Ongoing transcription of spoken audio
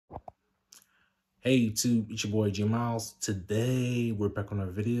Hey YouTube, it's your boy J Miles. Today we're back on our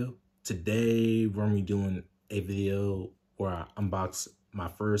video. Today we're gonna be doing a video where I unbox my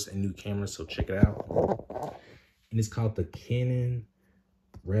first and new camera, so check it out. And it's called the Canon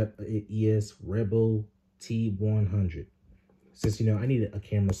Eos Rebel T100. Since I needed a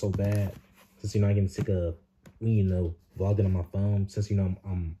camera so bad, since I get sick of vlogging on my phone. Since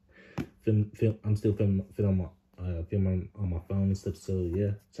I'm still filming on my phone and stuff. So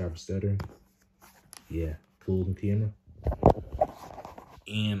yeah, sorry for stuttering. Yeah, cool camera.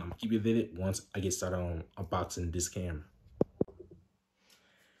 And I'm gonna keep you updated once I get started on unboxing this camera.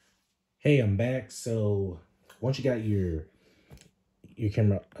 Hey, I'm back. So once you got your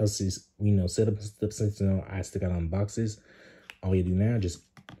camera set up and stuff, since I still got unboxes, all you do now just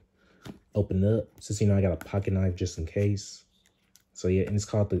open it up. Since I got a pocket knife just in case. So yeah, and it's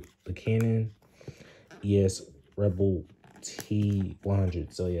called the Canon Eos Rebel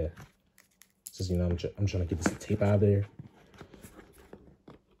T100. So yeah. Since I'm trying to get this tape out of there.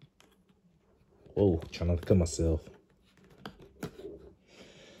 Whoa, trying not to cut myself.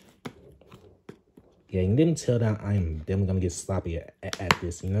 Yeah, you didn't tell that I am definitely gonna get sloppy at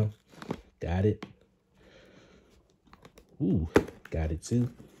this, Got it. Ooh, got it too.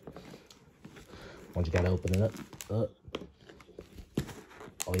 Once you gotta open it up.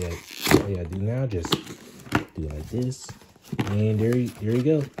 Oh yeah, do now just do like this. And there you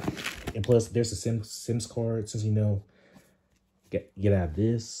go. And plus, there's a SIMs card. Since get out of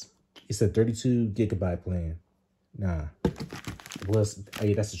this. It's a 32 gigabyte plan. Nah. Plus,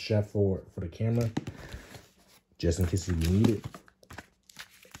 that's a strap for the camera, just in case you need it.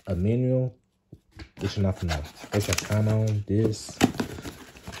 A manual, which you're not gonna know. There's a time on this.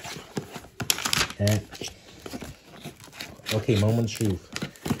 Okay, moment of truth.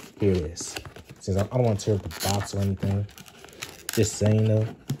 Here it is. Since I don't want to tear up the box or anything. Just saying though.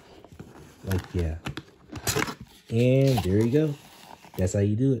 Like, yeah. And there you go. That's how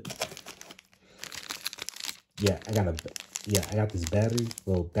you do it. Yeah, I got this battery.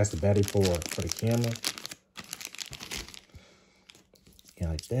 Well, that's the battery for the camera. Yeah,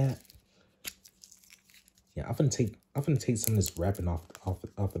 like that. Yeah, I'm gonna take some of this wrapping off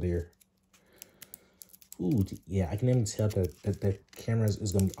of there. Ooh, yeah, I can even tell that the camera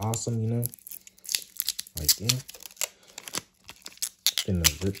is gonna be awesome, Like, yeah. Gonna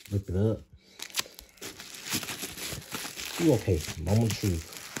rip it up. Ooh, okay, moment of truth.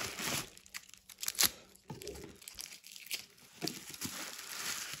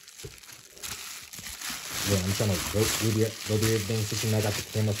 Yeah, I'm trying to go through everything. Since I got the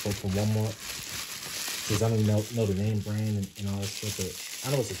camera for Walmart. Because I don't even know the name, brand, and all that stuff. But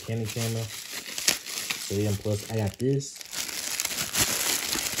I know it's a Canon camera. So yeah, and plus I got this.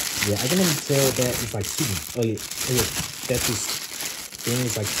 Yeah, I can even tell that it's like super. Oh yeah. That this thing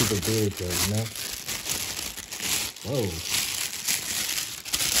is like super big, though, Whoa.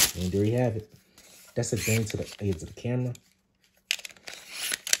 And there you have it. That's the thing to the camera,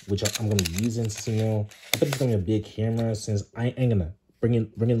 which I'm gonna be using. Since I think it's gonna be a big camera. Since I ain't gonna bring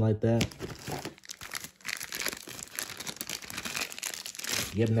it like that.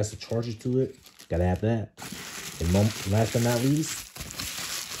 Yep, and that's a charger to it. Gotta have that. And last but not least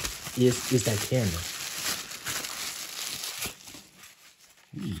is that camera.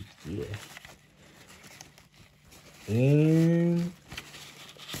 Yeah. And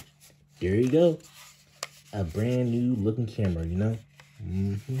there you go. A brand new looking camera,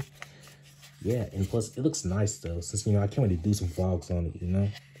 Yeah, and plus it looks nice though. Since I can't wait to do some vlogs on it,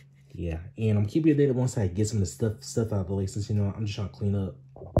 Yeah, and I'm keeping you updated once I get some of the stuff out of the way. Since I'm just trying to clean up.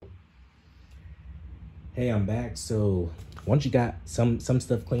 Hey, I'm back. So once you got some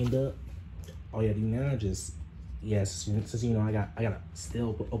stuff cleaned up, all you gotta do now just since I gotta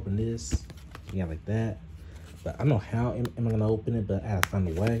still open this. Yeah, like that. But I don't know how am I gonna open it, but I gotta find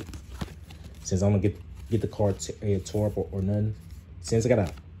a way. Since I'm gonna get the card tore up or nothing. Since I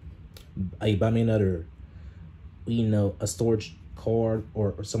gotta buy me another a storage card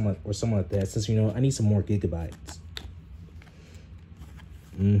or something like that. Since I need some more gigabytes.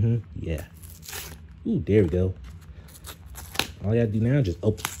 Yeah. Ooh, there we go. All you gotta do now is just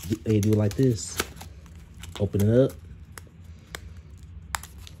do it like this. Open it up.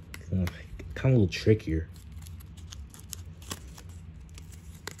 Kind of a little trickier.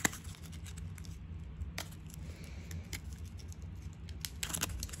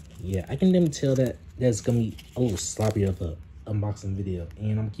 Yeah, I can then tell that's gonna be a little sloppy of a unboxing video,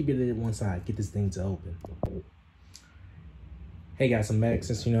 and I'm keeping it once I get this thing to open. Hey guys, I'm back.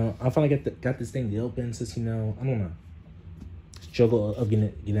 Since I finally got this thing to open. Since I don't know, struggle of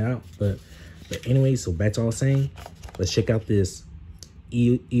getting it out, but anyway, so back to all I was saying. Let's check out this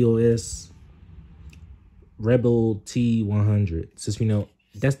Eos Rebel T100. Since we know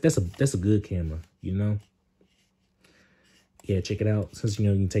that's a good camera, you know. Yeah, check it out. Since you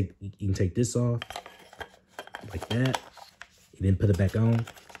know you can take this off like that, and then put it back on.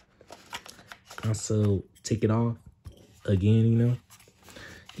 Also take it off again, you know.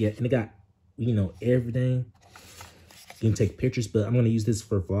 Yeah, and it got, you know, everything. You can take pictures, but I'm gonna use this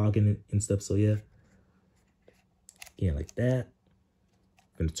for vlogging and stuff. So yeah, like that.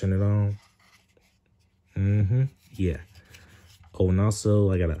 I'm gonna turn it on. Yeah. Oh, and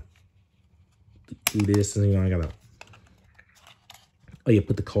also I gotta do this, and you know I gotta. Oh yeah,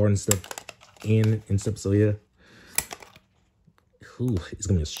 put the card and stuff in and stuff. So yeah. Ooh, it's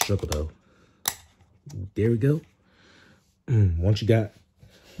gonna be a struggle though. There we go. Once you got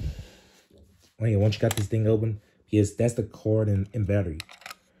this thing open, yes, that's the cord and battery.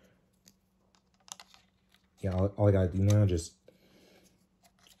 Yeah, all I gotta do now is just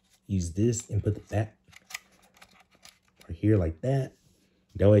use this and put the back right here like that.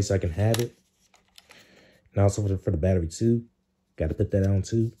 That way so I can have it. And also for the battery too. Gotta put that on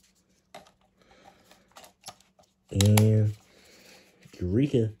too. And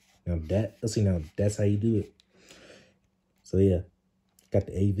Eureka. Now that's how you do it. So yeah, got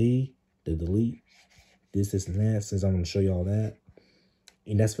the AV, the delete, this and that, since I'm gonna show you all that.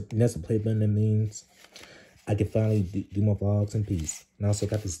 And that's the play button. That means I can finally do my vlogs in peace. And I also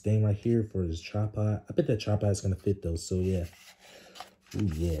got this thing right here for this tripod. I bet that tripod is gonna fit though, so yeah. Ooh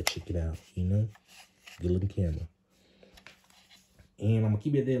yeah, check it out, you know? Good looking camera. And I'm gonna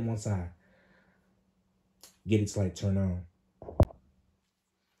keep it there once I get its light turned on.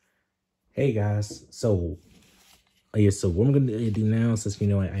 Hey guys, so yeah, so what I'm gonna do now, since you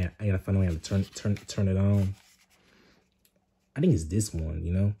know I gotta find a way to turn it on. I think it's this one,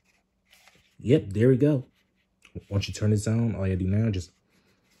 you know. Yep, there we go. Once you turn this on, all you gotta do now just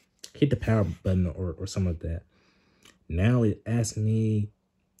hit the power button or something like that. Now it asks me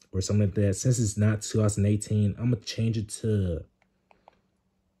or something like that. Since it's not 2018, I'm gonna change it to,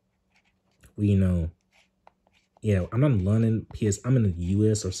 well, you know, yeah, I'm not in London, PS, I'm in the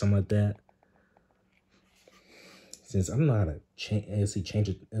US or something like that. Since I don't know how to change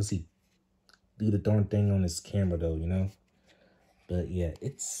it, do the darn thing on this camera though, you know. But yeah,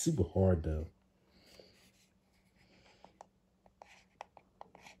 it's super hard though.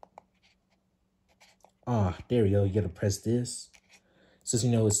 Ah, there we go. You gotta press this. Since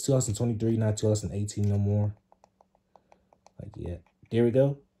you know it's 2023, not 2018 no more. Like yeah, there we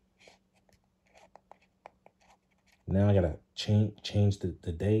go. Now I gotta change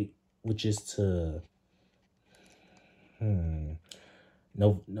the date, which is to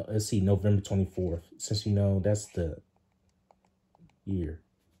no, let's see, November 24th. Since you know that's the year.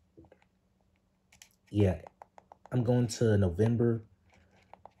 Yeah, I'm going to November.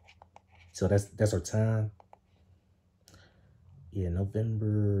 So that's our time. Yeah,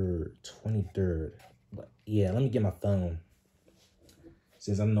 November 23rd. But yeah, let me get my phone,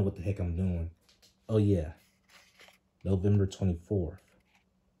 since I don't know what the heck I'm doing. Oh yeah, November 24th.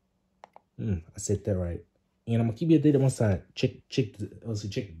 I said that right. And I'm gonna keep you updated once I check the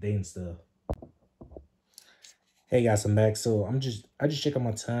day and stuff. Hey guys, I'm back. So I just check out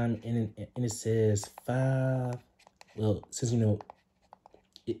my time, and it says 5. Well, since you know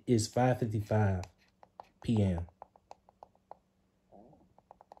it is 5:55 p.m.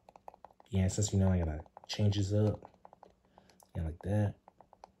 Yeah, since you know I gotta change this up. Yeah, like that.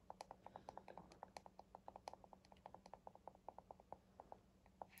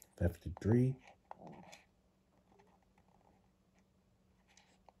 $5:53.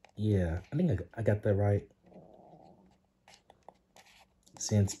 Yeah, I think I got that right.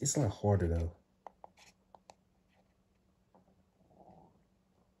 Since it's a lot harder though.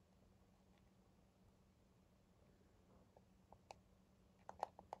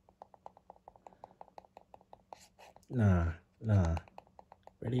 Nah.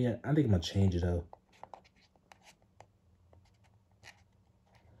 Ready yet? I think I'm gonna change it though.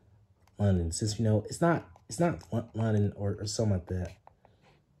 London, since you know it's not London or something like that.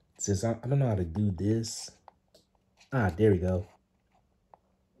 Since I don't know how to do this. Ah, there we go.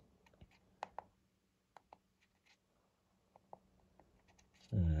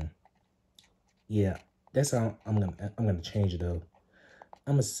 Yeah, that's how I'm gonna change it though.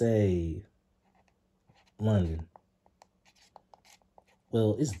 I'm gonna say London.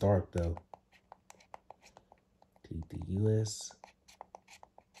 Well, it's dark though. The US,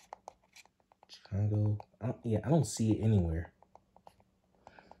 Chicago. I don't see it anywhere.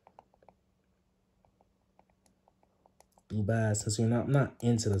 Dubai, since you're not, I'm not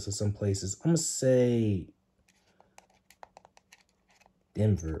into this in some places. I'm gonna say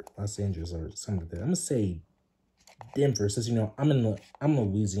Denver, Los Angeles, or something like that. I'm gonna say Denver, since you know I'm in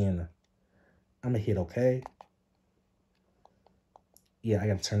Louisiana. I'm gonna hit okay. Yeah, I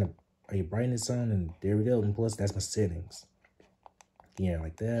gotta turn the brightness on, and there we go. And plus, that's my settings. Yeah,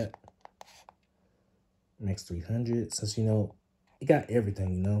 like that. Max 300. Since you know, it got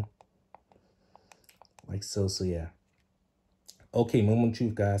everything. You know, like so. So yeah. Okay, moment of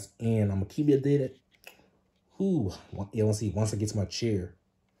truth, guys, and I'm gonna keep you updated. Ooh, yeah. Let's see. Once I get to my chair.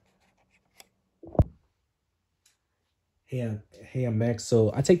 Hey, I'm back.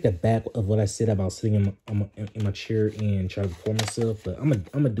 So I take that back of what I said about sitting in my chair and try to record myself, but I'm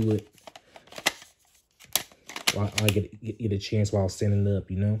gonna do it while I get a chance while standing up,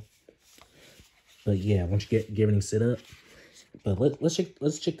 you know. But yeah, once you get everything set up, but let's check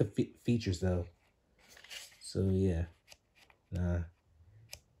the features though. So yeah,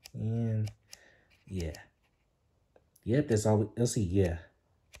 and yeah, yep. That's all. Let's see. Yeah,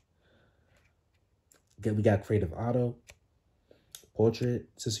 we got creative auto. Portrait,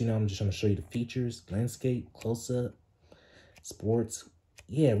 since you know I'm just trying to show you the features, landscape, close-up, sports.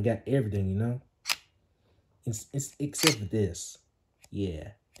 Yeah, we got everything, you know. It's except for this.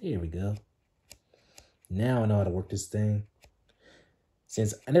 Yeah, there we go. Now I know how to work this thing.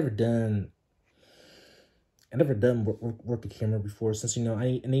 Since I never done work the camera before, since you know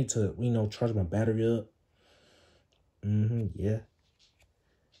I need to, you know, charge my battery up. Yeah.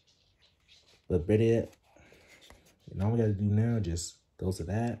 But better yet, and all we gotta do now just go to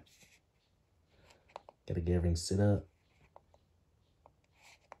that. Gotta get everything set up.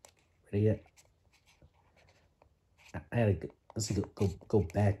 Ready yet? I had to let's see go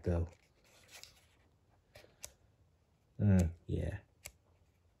back though. Yeah.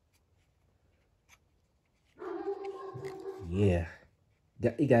 Yeah.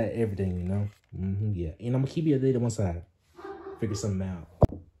 You got everything, you know? Yeah. And I'm gonna keep you updated once I figure something out.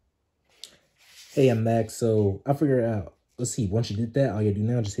 Hey, I'm back. So I figured out. Let's see. Once you did that, all you do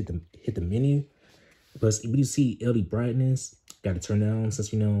now just hit the menu. Plus, if you see LED brightness, got to turn it on.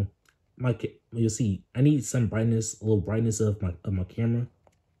 Since you know, you'll see I need some brightness, a little brightness of my camera.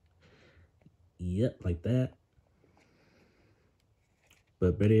 Yep, like that.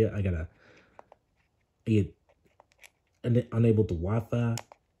 But better yet, I get unable to Wi-Fi.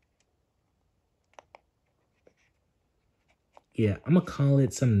 Yeah, I'm gonna call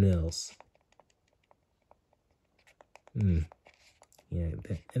it something else. Yeah,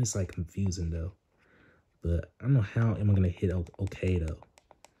 that is like confusing though. But I don't know how am I gonna hit okay though.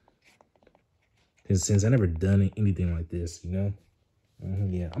 Since I never done anything like this, you know.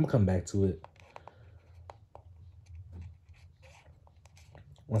 Yeah, I'm gonna come back to it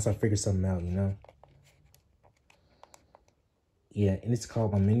once I figure something out, you know. Yeah, and it's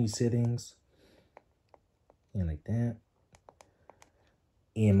called my menu settings. And like that.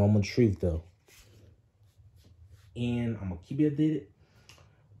 And moment of truth though. And I'm gonna keep you updated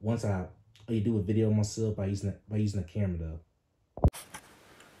once I do a video of myself by using the camera though.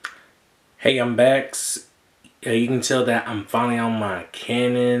 Hey, I'm back. You can tell that I'm finally on my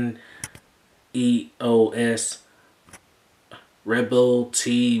Canon Eos Rebel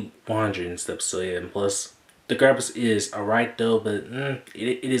T100 and stuff. So yeah, and plus the graphics is alright though, but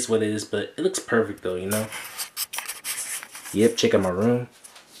it is what it is. But it looks perfect though, you know. Yep, check out my room.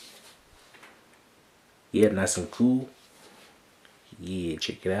 Yep, nice and cool. Yeah,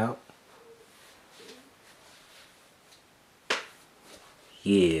 check it out.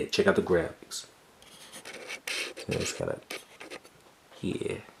 Yeah, check out the graphics. It's got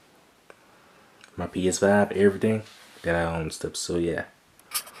yeah, my PS5, everything that I own and stuff. So yeah,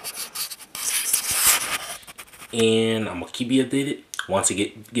 and I'm gonna keep you updated once I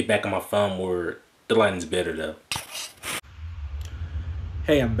get back on my phone where the lighting's better though.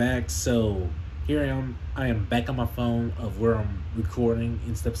 Hey, I'm back. So here I am back on my phone of where I'm recording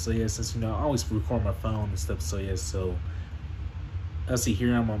and stuff. So yeah, since you know I always record my phone and stuff. So yeah, so I see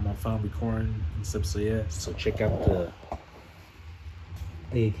here I'm on my phone recording and stuff. So yeah, so check out the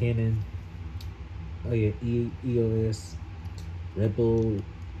Canon Eos Rebel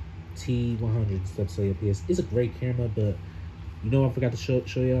T100 and stuff. So yeah, it's a great camera, but you know I forgot to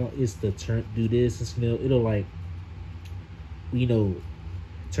show y'all is to do this, and you know it'll like, you know,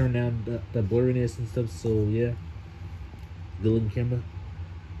 turn down the blurriness and stuff. So yeah, good looking camera,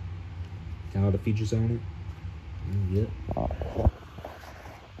 got all the features on it. Yep.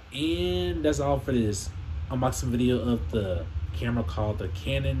 And that's all for this unboxing video of the camera called the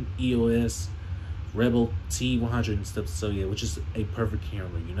Canon Eos Rebel T100 and stuff. So yeah, which is a perfect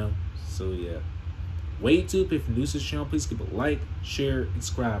camera, you know. So yeah, way too. If you're new to this channel, please give a like, share, and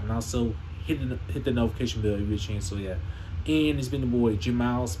subscribe, and also hit the notification bell every chance. So yeah, And it's been the boy,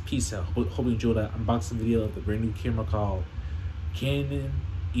 Miles. Peace out. Hope you enjoyed that unboxing video of the brand new camera called Canon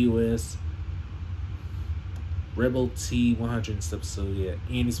Eos Rebel T100 stuff. So yeah,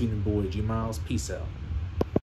 and it's been the boy, Miles. Peace out.